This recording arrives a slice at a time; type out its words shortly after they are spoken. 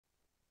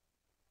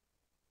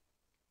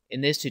In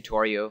this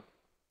tutorial,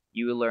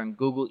 you will learn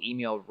Google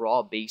Email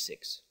Raw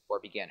Basics for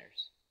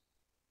beginners.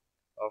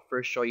 I'll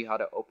first show you how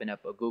to open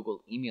up a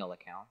Google email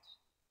account.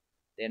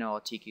 Then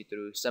I'll take you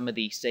through some of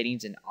the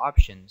settings and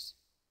options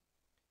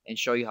and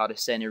show you how to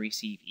send and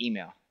receive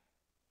email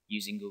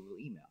using Google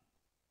Email.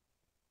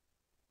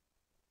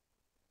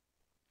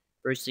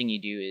 First thing you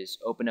do is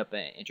open up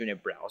an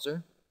internet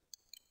browser.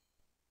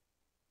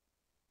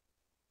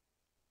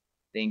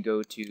 Then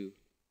go to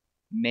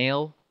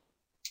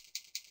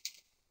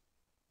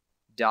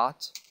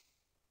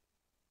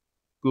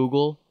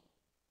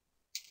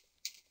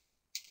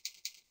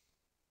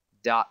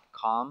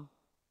mail.google.com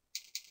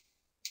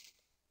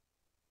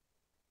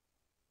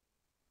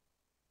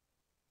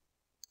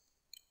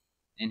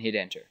and hit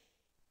enter.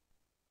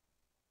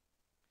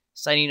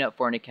 Signing up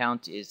for an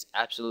account is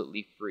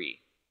absolutely free.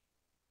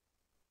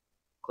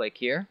 Click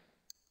here.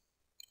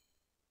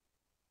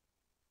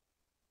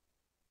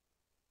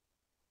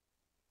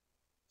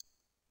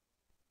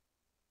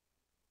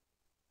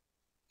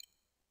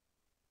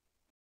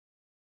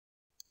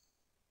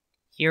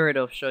 Here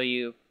it'll show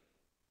you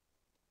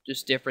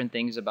just different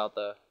things about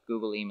the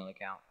Google email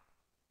account.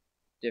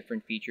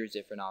 Different features,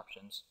 different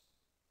options.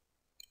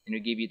 And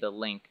it'll give you the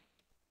link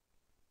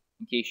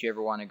in case you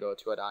ever want to go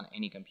to it on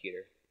any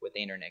computer with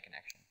the internet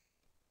connection.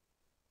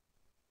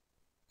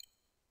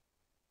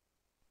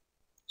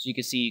 So you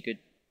can see you could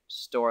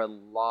store a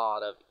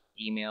lot of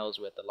emails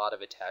with a lot of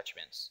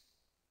attachments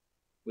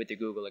with your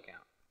Google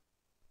account.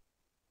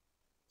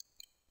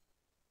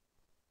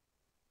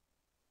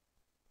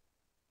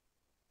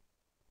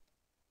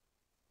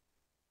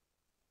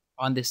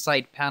 On this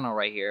side panel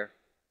right here,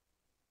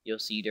 you'll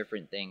see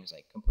different things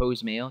like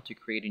compose mail to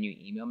create a new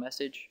email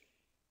message,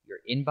 your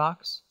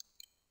inbox,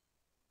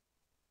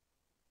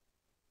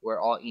 where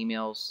all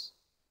emails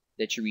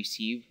that you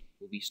receive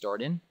will be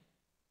stored in.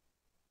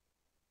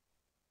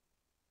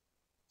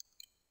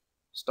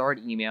 Start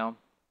email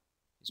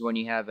is when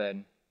you have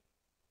an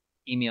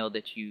email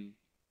that you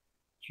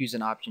choose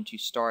an option to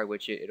start,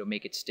 which it'll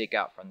make it stick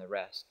out from the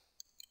rest.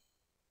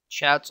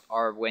 Chats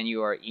are when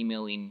you are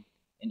emailing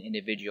an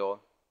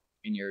individual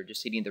and you're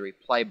just hitting the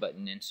reply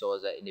button, and so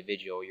as that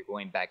individual you're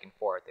going back and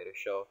forth, it'll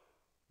show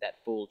that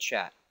full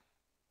chat.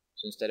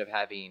 So instead of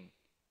having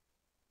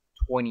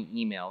 20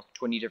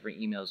 different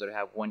emails, it'll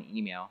have one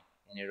email,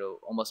 and it'll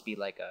almost be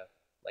like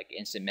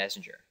instant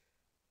messenger.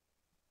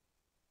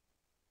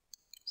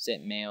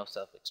 Sent mail,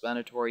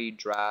 self-explanatory,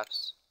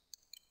 drafts,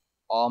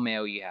 all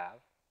mail you have,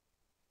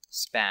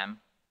 spam.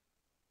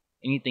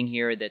 Anything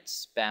here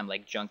that's spam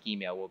like junk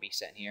email will be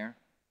sent here.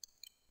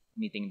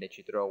 Anything that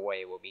you throw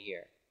away will be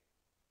here.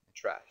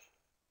 Trash.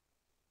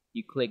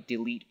 You click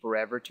delete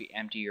forever to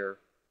empty your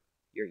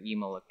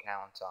email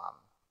account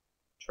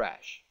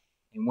trash.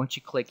 And once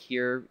you click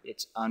here,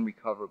 it's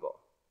unrecoverable.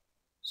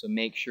 So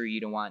make sure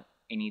you don't want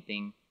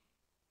anything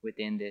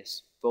within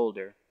this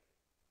folder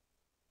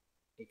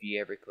if you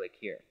ever click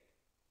here.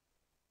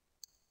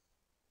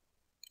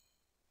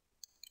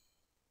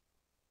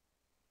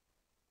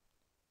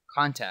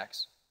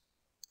 Contacts,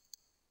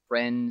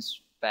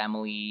 friends,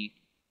 family,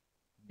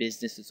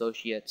 business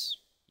associates,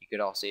 you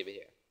could all save it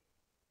here.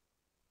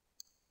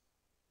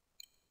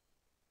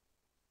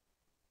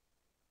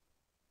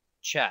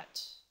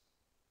 Chat.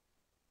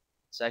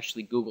 It's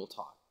actually Google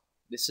Talk.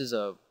 This is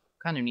a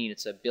kind of neat.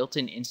 It's a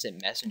built-in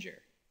instant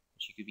messenger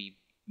that you could be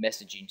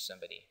messaging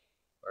somebody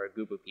or a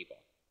group of people.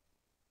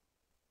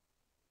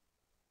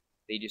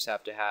 They just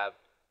have to have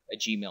a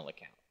Gmail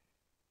account.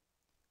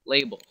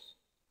 Labels.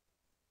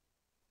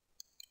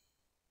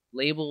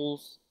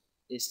 Labels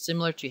is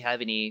similar to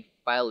having a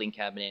filing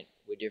cabinet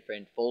with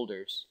different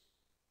folders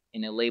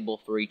and a label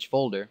for each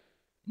folder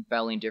and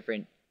filing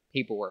different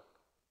paperwork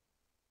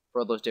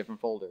for those different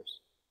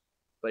folders.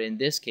 But in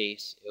this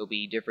case, it'll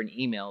be different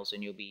emails,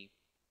 and you'll be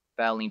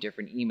filing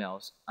different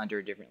emails under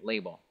a different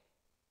label.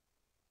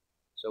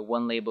 So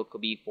one label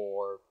could be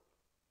for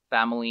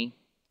family,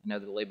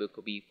 another label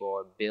could be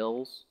for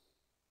bills.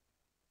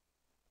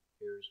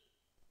 There's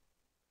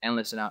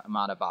endless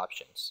amount of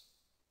options.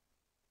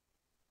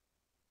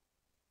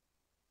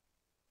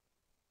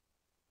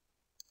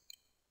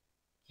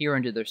 Here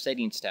under the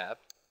settings tab,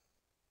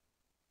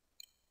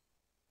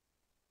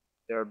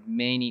 there are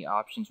many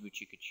options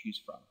which you could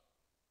choose from.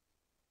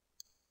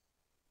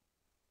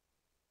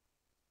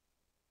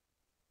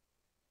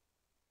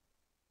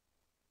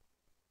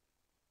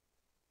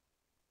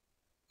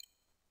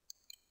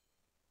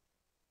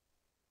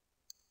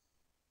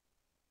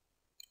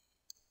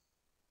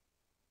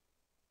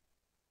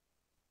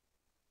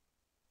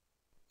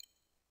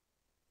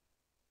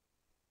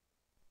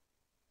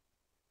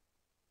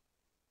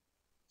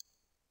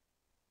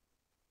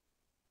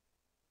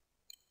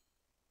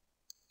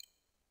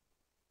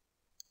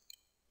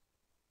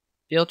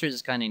 Filters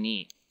is kind of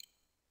neat.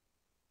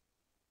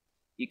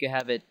 You can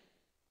have it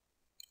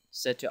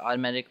set to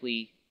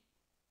automatically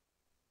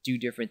do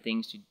different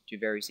things to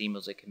various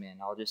emails that come in.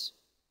 I'll just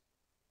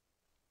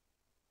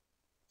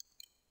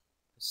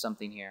put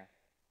something here.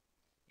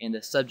 In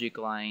the subject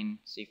line,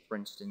 say for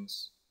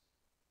instance,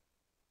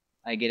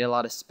 I get a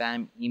lot of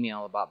spam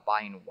email about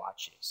buying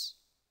watches.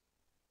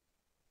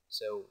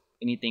 So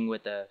anything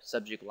with a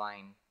subject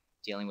line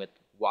dealing with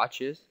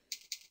watches,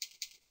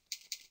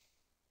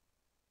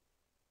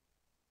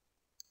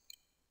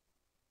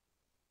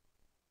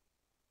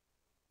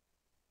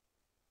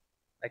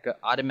 I could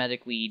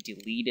automatically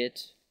delete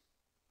it,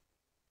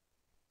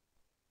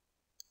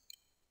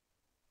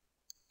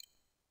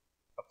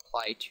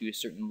 apply to a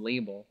certain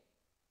label,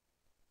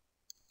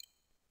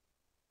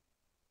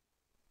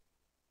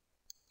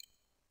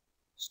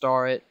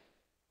 star it,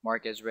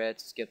 mark as read,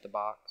 skip the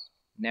box,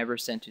 never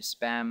send to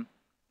spam.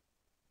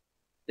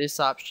 This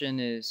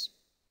option is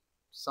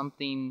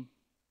something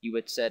you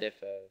would set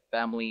if a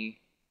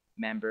family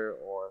member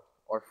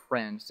or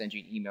friend sends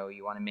you an email.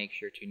 You want to make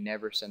sure to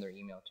never send their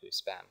email to a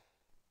spam.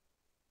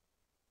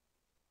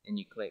 And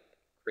you click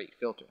create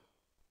filter.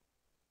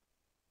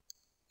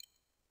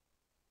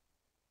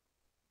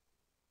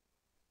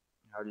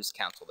 I'll just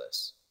cancel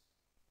this.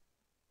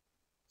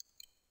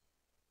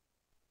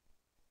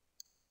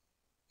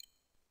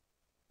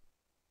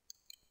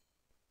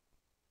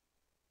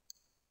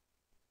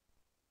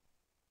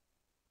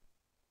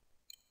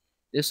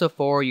 This will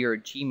forward your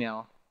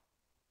Gmail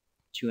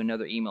to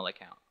another email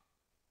account.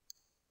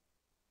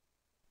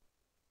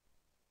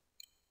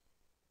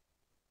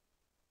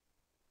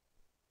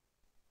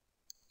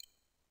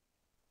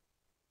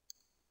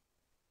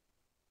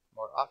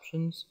 More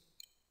options.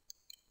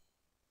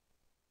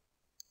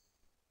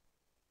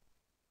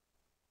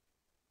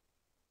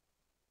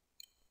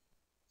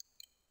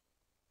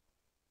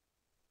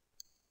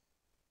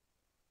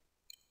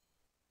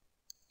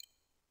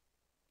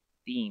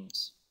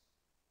 Themes.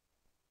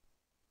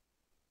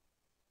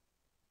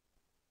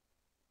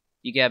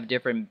 You can have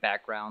different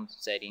background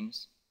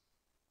settings.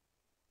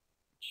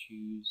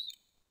 Choose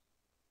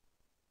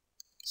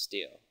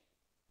still.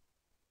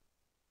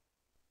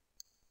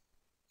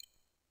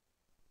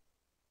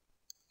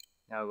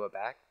 Now go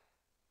back.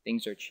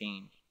 Things are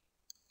changed.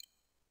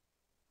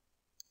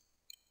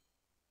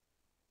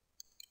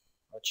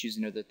 I'll choose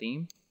another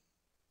theme.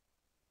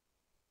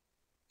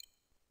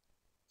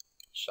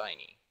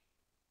 Shiny.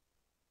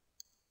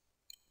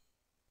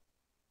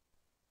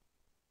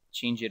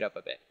 Change it up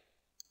a bit.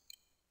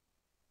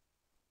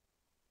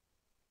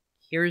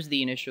 Here's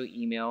the initial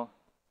email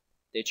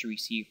that you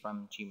receive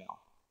from Gmail.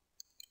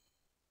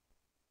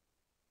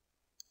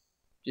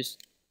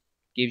 Just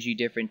gives you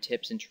different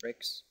tips and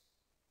tricks.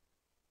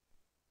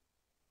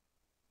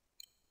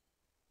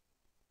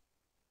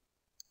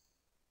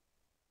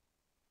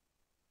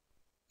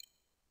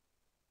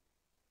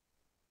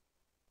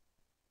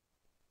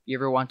 If you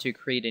ever want to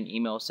create an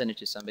email, send it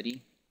to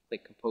somebody,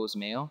 click compose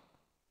mail,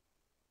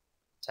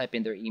 type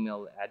in their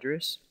email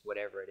address,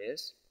 whatever it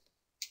is.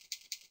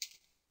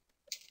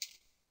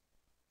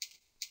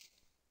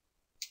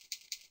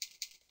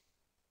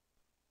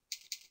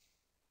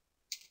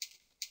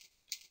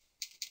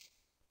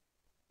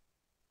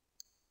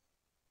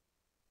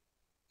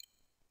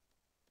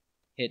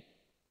 Hit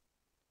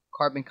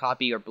carbon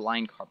copy or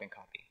blind carbon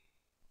copy.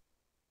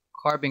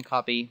 Carbon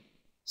copy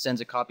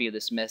sends a copy of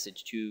this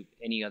message to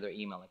any other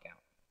email account.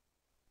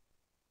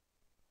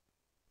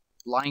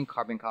 Blind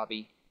carbon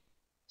copy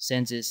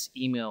sends this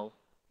email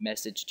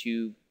message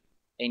to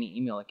any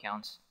email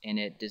accounts, and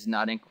it does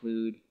not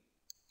include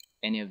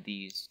any of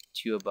these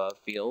two above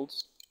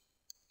fields.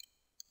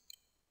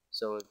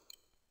 So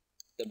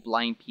the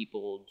blind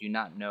people do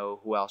not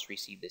know who else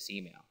received this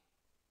email.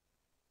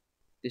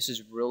 This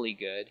is really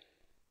good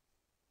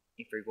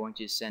if you're going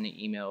to send an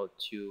email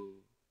to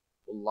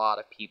a lot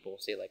of people,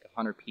 say like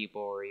 100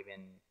 people or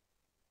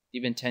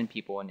even 10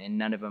 people, and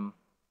none of them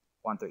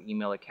want their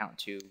email account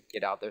to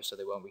get out there, so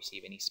they won't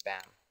receive any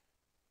spam.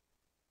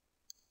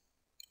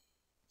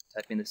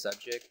 Type in the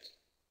subject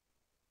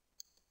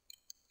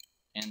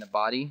and the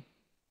body,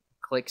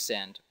 click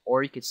send,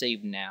 or you could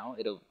save now.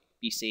 It'll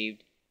be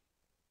saved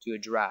to a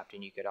draft,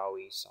 and you could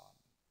always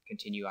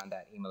continue on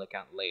that email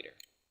account later.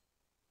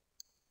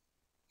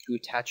 To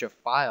attach a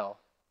file,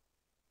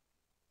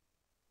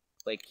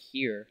 click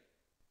here.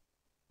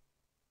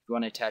 If you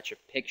want to attach a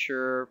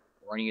picture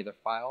or any other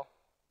file,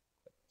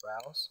 click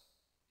browse.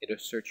 It'll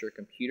search your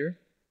computer.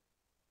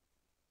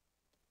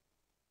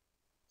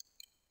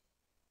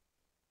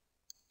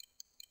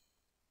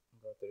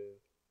 Go through.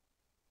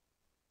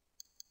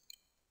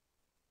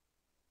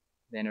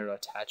 Then it'll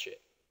attach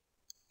it.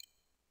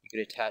 You could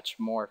attach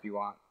more if you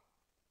want.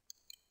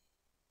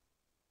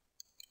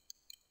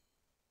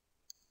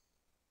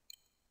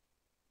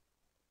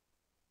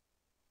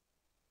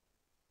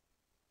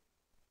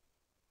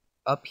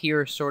 Up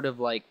here, sort of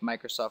like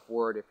Microsoft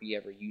Word if you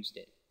ever used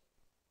it.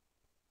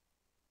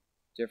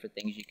 Different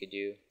things you could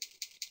do.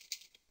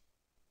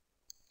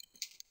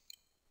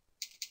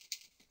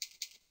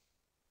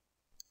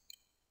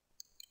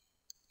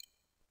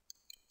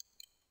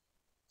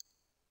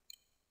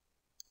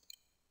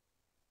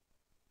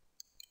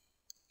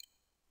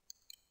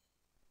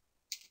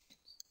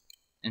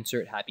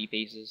 Insert happy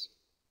faces.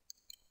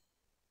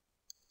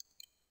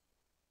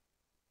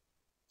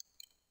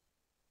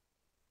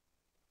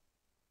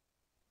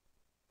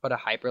 put a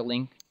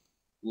hyperlink,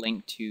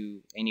 link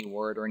to any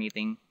word or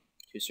anything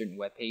to a certain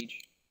web page,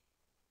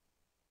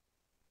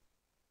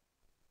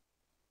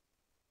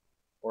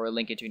 or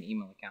link it to an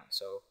email account.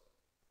 So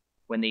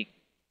when they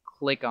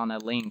click on a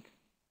link,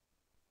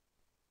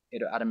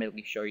 it'll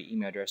automatically show your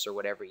email address or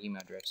whatever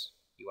email address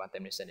you want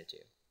them to send it to.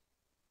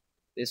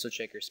 This will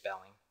check your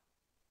spelling.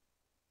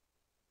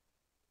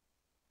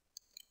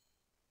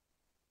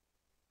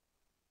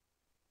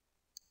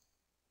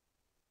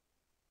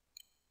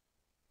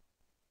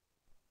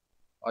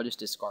 I'll just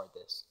discard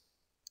this.